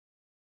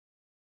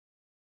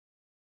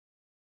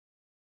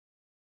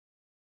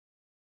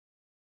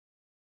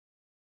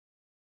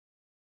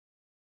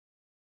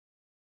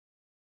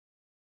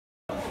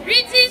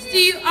Greetings to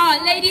you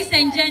all, ladies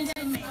and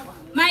gentlemen.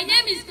 My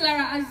name is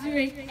Clara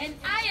Azure, and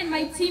I and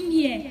my team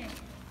here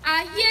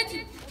are here to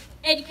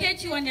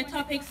educate you on the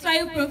topic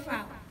soil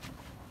profile.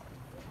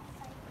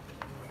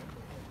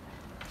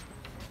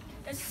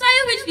 The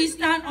soil which we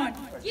stand on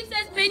gives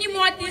us many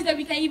more things that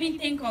we can even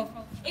think of.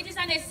 It is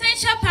an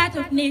essential part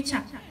of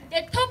nature.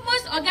 The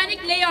topmost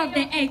organic layer of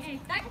the earth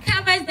that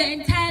covers the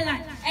entire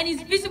land and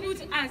is visible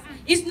to us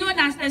is known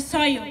as the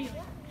soil.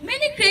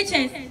 Many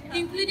creatures,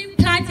 including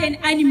plants and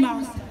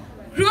animals,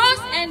 grow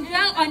and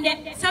dwell on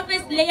the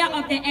surface layer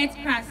of the earth's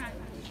crust.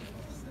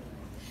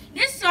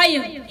 This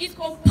soil is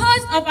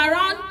composed of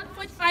around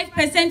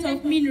 45%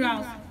 of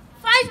minerals,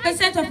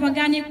 5% of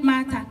organic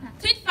matter,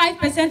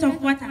 25%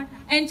 of water,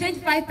 and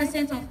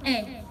 25% of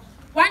air.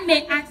 One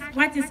may ask,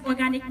 what is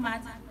organic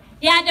matter?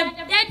 They are the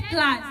dead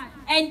plants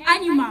and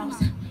animals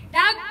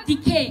that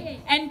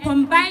decay and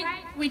combine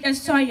with the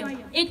soil.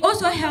 It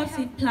also helps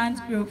in plant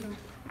growth.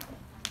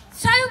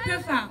 Soil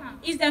profile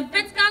is the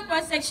vertical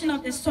cross-section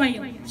of the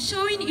soil,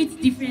 showing its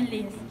different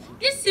layers.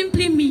 This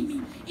simply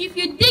means if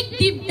you dig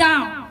deep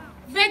down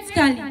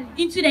vertically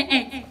into the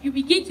earth, you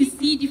begin to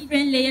see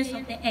different layers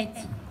of the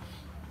earth.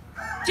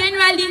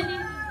 Generally,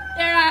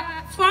 there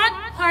are 4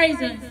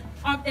 horizons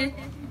of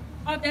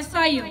the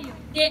soil.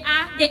 They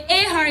are the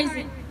A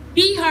horizon,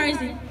 B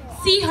horizon,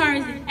 C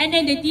horizon, and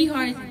then the D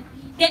horizon.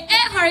 The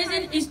A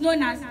horizon is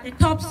known as the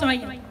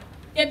topsoil.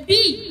 The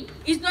B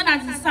is known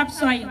as the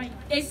subsoil.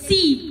 The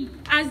C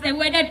as the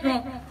weathered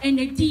rock, and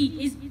the D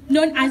is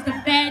known as the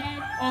bed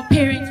or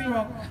parent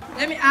rock.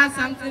 Let me add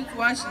something to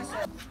what she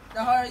said.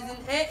 The horizon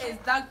A is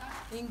dark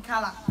in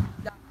color.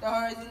 The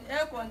horizon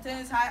A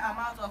contains high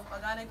amounts of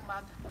organic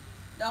matter.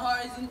 The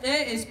horizon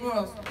A is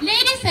porous.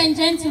 Ladies and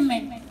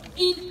gentlemen,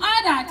 in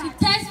order to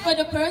test for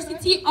the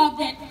porosity of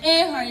the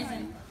A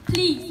horizon,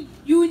 please,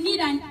 you need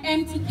an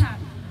empty cup.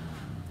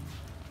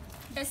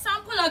 The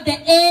sample of the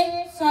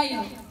A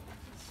soil.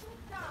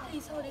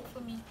 Please hold it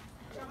for me.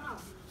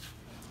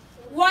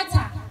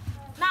 Water.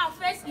 Now,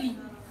 firstly,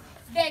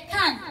 the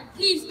can,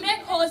 please make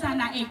holes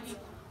under it.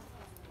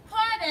 Pour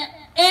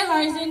the A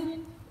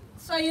horizon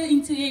soil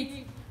into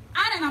it.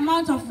 Add an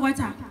amount of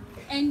water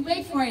and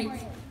wait for it.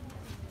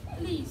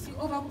 Please, you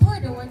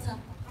overpour the water.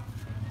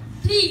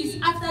 Please,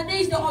 after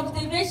this, the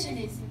observation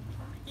is,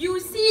 you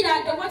will see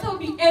that the water will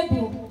be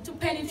able to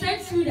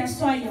penetrate through the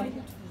soil.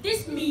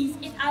 This means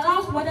it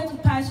allows water to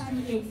pass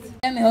through it.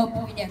 Let me help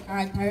you with the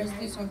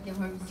characteristics of the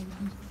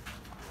horizon.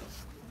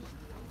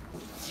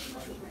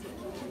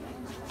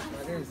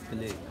 That is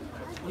clay.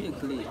 What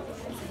clay?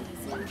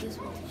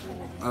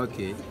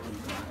 Okay.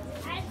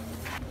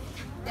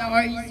 The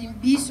horizon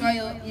B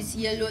soil is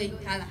yellow in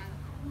color,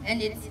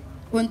 and it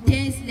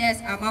contains less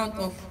amount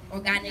of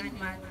organic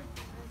matter,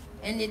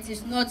 and it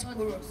is not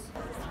porous.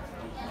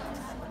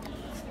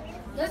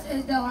 This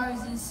is the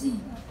horizon C,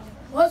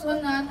 also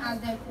known as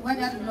the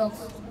weathered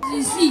rocks.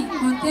 The C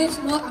contains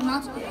no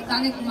amount of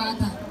organic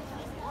matter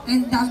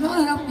and does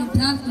not help in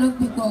plant growth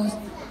because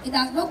it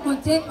does not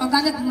contain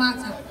organic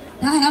matter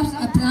that helps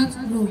a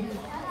plant grow.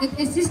 It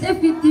is 60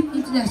 feet deep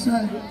into the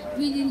soil,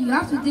 meaning you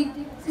have to dig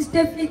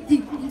 60 feet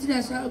deep into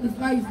the soil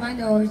before you find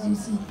the horizon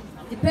C,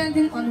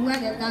 depending on where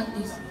the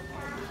land is.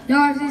 The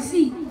horizon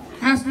C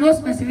has no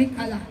specific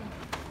color.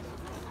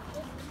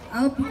 I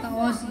hope you can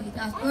all see it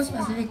has no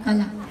specific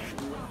color.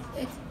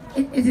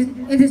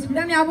 It is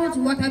permeable to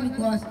water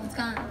because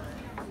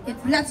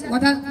it lets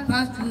water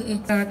pass through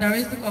it.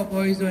 Characteristic of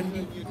horizon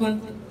D.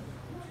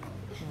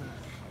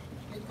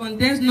 It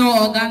contains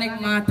no organic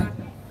matter.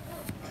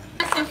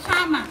 As a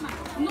farmer,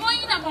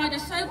 knowing about the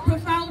soil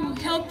profile will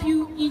help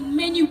you in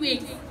many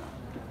ways.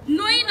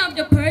 Knowing of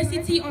the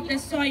porosity of the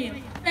soil.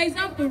 For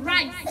example,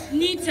 rice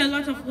needs a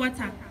lot of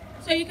water.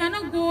 So you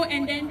cannot go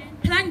and then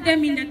plant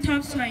them in the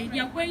topsoil. They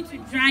are going to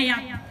dry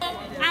up.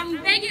 So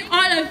I'm begging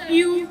all of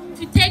you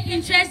to take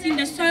interest in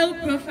the soil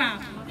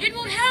profile. It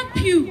will help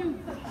you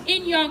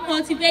in your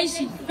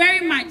cultivation very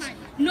much,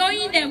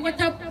 knowing the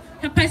water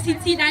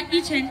capacity that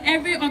each and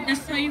every of the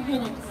soil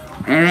holds.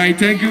 All right,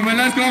 thank you. But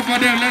let's clap for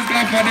them. Let's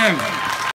clap for them.